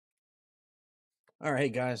All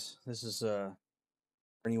right, guys, this is for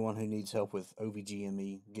anyone who needs help with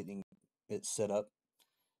OVGME getting it set up.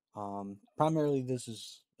 Primarily, this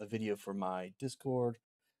is a video for my Discord.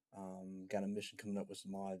 Got a mission coming up with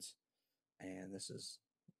some mods, and this is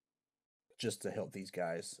just to help these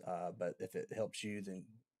guys. But if it helps you, then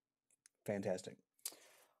fantastic.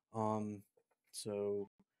 Um,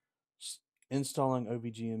 so installing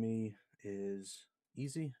OVGME is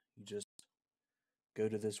easy. You just go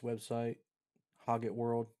to this website,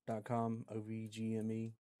 hoggetworld.com,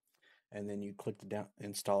 OVGME, and then you click the down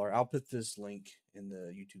installer. I'll put this link in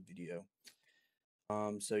the YouTube video.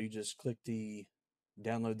 So you just click the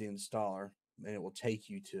download the installer, and it will take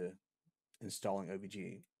you to installing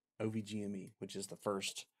OVGME, which is the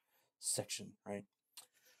first section, right?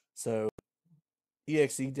 So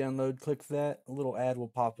exe download, click that. A little ad will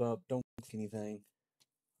pop up. Don't click anything.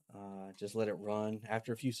 Just let it run.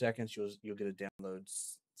 After a few seconds, you'll get a download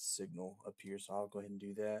signal up here. So I'll go ahead and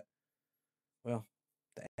do that. Well,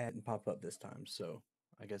 the ad didn't pop up this time, so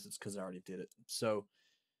I guess it's because I already did it. So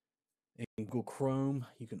in Google Chrome,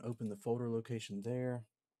 you can open the folder location there,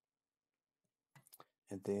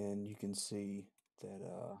 and then you can see that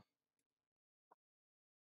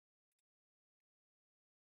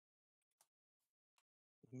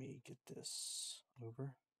let me get this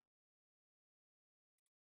over.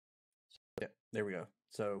 Yeah, there we go.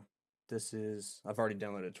 So this is, I've already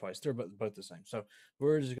downloaded it twice. They're both the same. So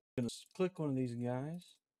we're just going to click one of these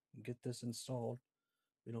guys and get this installed.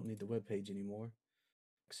 We don't need the web page anymore.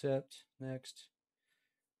 Accept, next.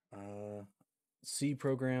 C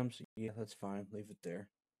programs, yeah, that's fine. Leave it there.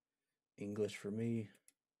 English for me.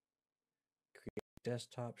 Create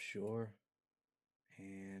desktop, sure.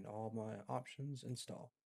 And all my options,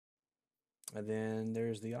 install. And then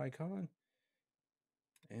there's the icon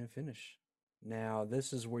and finish. Now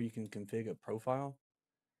this is where you can configure a profile.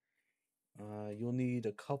 You'll need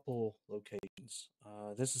a couple locations.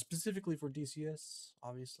 This is specifically for DCS,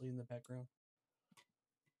 obviously in the background.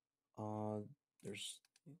 There's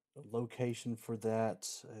a location for that.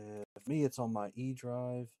 For me, it's on my E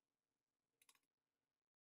drive.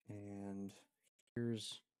 And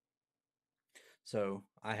here's, so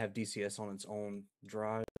I have DCS on its own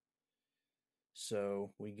drive.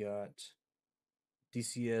 So we got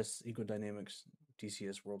DCS Ecodynamics,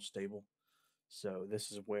 DCS World Stable. So this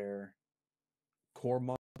is where core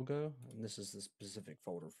mod will go, and this is the specific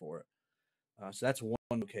folder for it. So that's one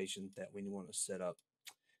location that we want to set up.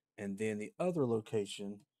 And then the other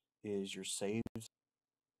location is your saved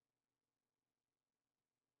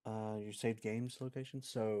games location.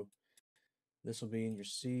 So this will be in your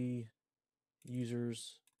C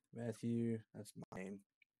users, Matthew, that's my name.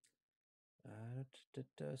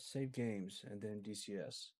 Save games, and then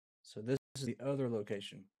DCS. So this is the other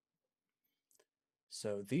location.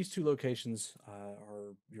 So these two locations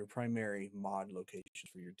are your primary mod locations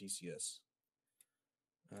for your DCS.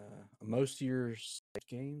 Most of your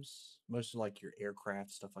games, most of like your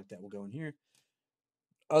aircraft, stuff like that will go in here.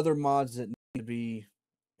 Other mods that need to be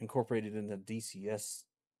incorporated in the DCS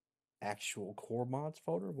actual core mods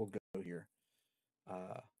folder will go here.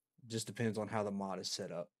 Just depends on how the mod is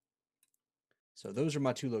set up. So those are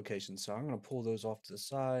my two locations. So I'm going to pull those off to the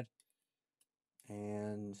side.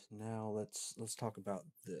 And now let's talk about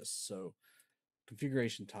this. So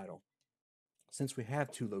configuration title. Since we have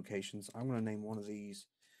two locations, I'm going to name one of these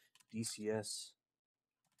DCS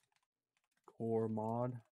core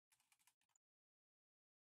mod.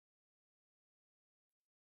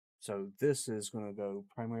 So this is going to go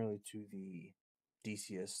primarily to the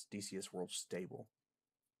DCS World Stable.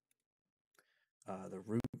 The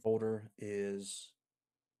root folder is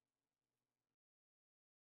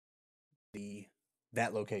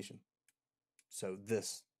that location. So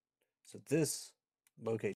this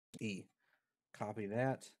location E. Copy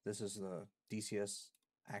that. This is the DCS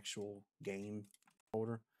actual game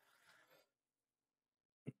folder.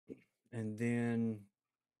 And then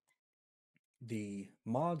the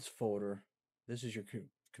mods folder, this is your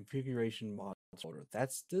configuration mods folder.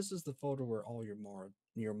 This is the folder where all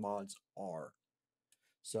your mods are.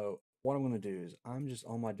 So what I'm going to do is I'm just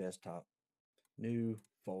on my desktop, new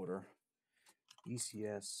folder,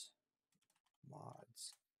 DCS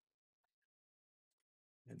mods.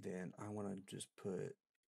 And then I want to just put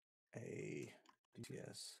a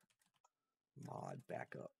DCS mod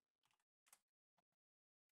backup.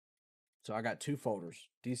 So I got two folders,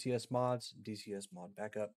 DCS mods, DCS mod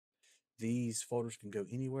backup. These folders can go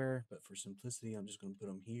anywhere, but for simplicity, I'm just going to put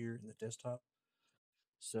them here in the desktop.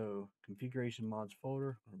 So configuration mods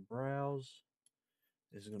folder, I'm going to browse.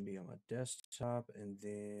 This is going to be on my desktop, and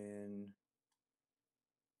then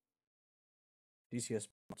DCS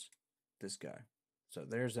mods, this guy. So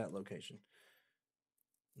there's that location.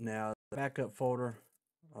 Now the backup folder,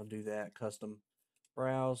 I'll do that, custom,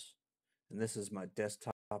 browse, and this is my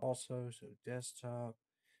desktop also. So desktop,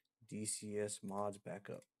 DCS mods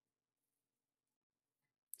backup.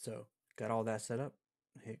 So got all that set up,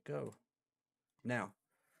 hit go. Now,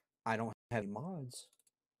 I don't have any mods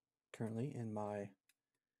currently in my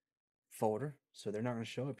folder, so they're not going to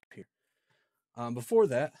show up here. Before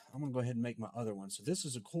that, I'm going to go ahead and make my other one. So this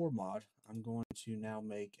is a core mod. I'm going to now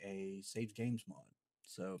make a saved games mod.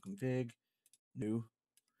 So config, new,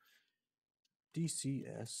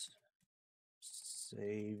 DCS,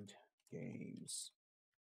 saved games.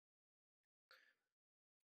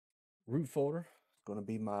 Root folder is going to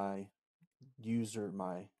be my user,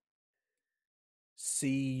 my C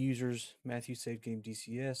users, Matthew save game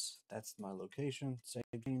DCS. That's my location, save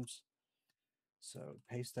games. So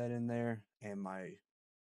paste that in there, and my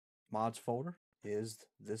mods folder is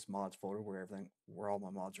this mods folder where all my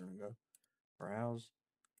mods are gonna go. Browse,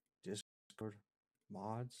 Discord,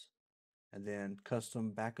 mods, and then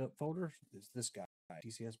custom backup folder is this guy,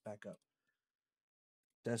 DCS backup.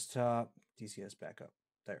 Desktop, DCS backup.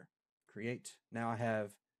 There. Create. Now I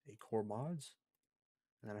have a core mods,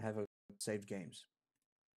 and then I have a saved games.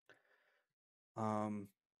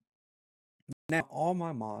 Now all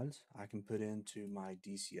my mods I can put into my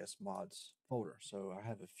DCS mods folder. So I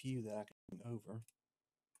have a few that I can bring over.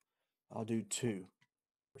 I'll do 2.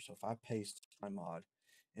 So if I paste my mod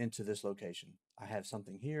into this location, I have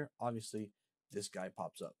something here. Obviously, this guy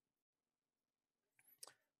pops up.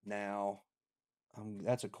 Now,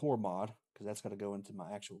 that's a core mod because that's got to go into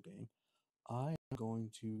my actual game. I am going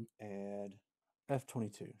to add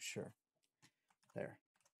F22. Sure. There.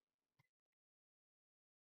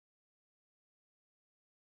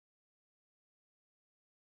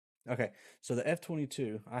 Okay, so the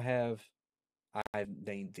F22, I've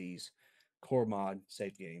named these core mod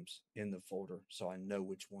save games in the folder, so I know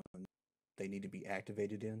which one they need to be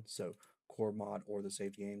activated in. So core mod or the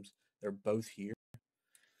save games, they're both here.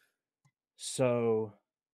 So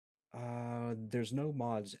there's no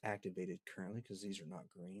mods activated currently because these are not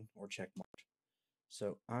green or check marked.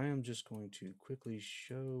 So I am just going to quickly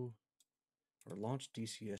show or launch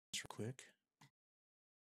DCS real quick.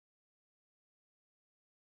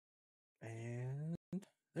 And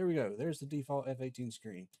there we go. There's the default F18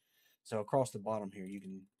 screen. So across the bottom here, you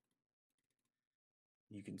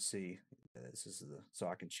can see this is so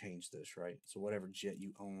I can change this, right? So whatever jet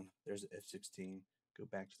you own, there's the F16. Go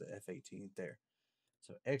back to the F18 there.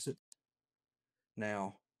 So exit.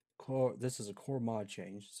 Now, this is a core mod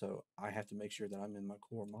change, so I have to make sure that I'm in my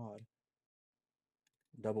core mod.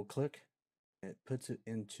 Double click, and it puts it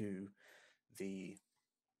into the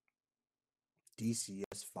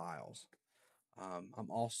DCS files. I'm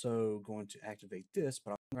also going to activate this,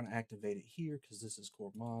 but I'm going to activate it here because this is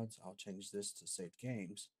core mods. I'll change this to saved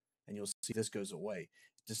games, and you'll see this goes away.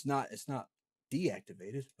 It's not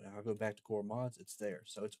deactivated, but I'll go back to core mods. It's there,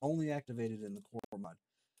 so it's only activated in the core mod.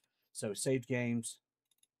 So saved games.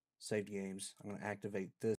 I'm going to activate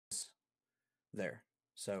this there.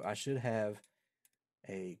 So I should have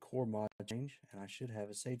a core mod change, and I should have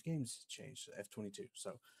a saved games change, so F22.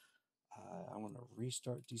 So I'm going to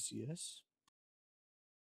restart DCS.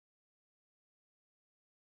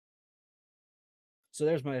 So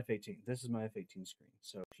there's my F18. This is my F18 screen.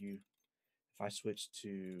 So if I switch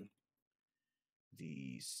to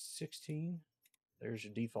the 16, there's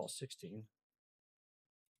your default 16.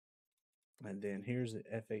 And then here's the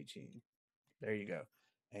F18. There you go.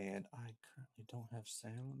 And I currently don't have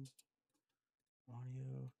sound,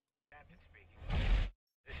 audio. Captain speaking.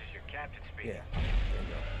 This is your captain speaking. Yeah, there you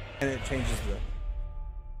go. And it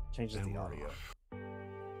changes the audio.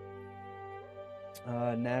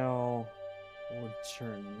 Now we'll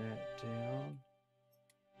turn that down.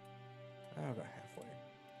 I'll go halfway.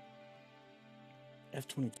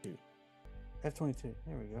 F22. F22.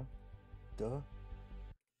 There we go. Duh.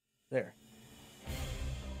 There.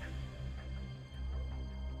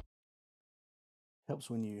 Helps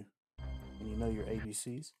when you know your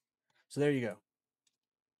ABCs. So there you go.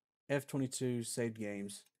 F22 saved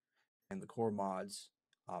games and the core mods,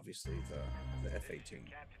 obviously the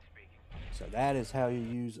F18. So that is how you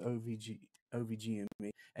use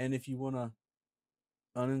OVGME. And if you want to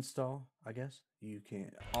uninstall, I guess you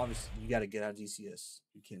can. Obviously, you got to get out of DCS.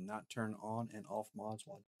 You cannot turn on and off mods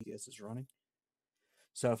while DCS is running.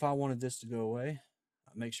 So if I wanted this to go away,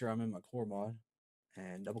 I make sure I'm in my core mod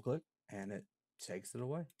and double click, and it takes it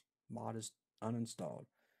away. Mod is uninstalled.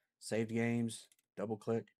 Saved games, double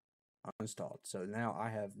click, uninstalled. So now I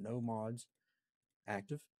have no mods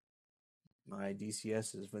active. My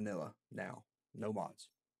DCS is vanilla now, no mods.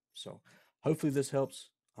 So hopefully this helps.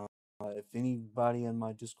 If anybody in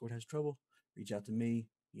my Discord has trouble, reach out to me.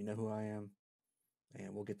 You know who I am,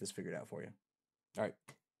 and we'll get this figured out for you. All right.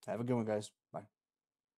 Have a good one, guys. Bye.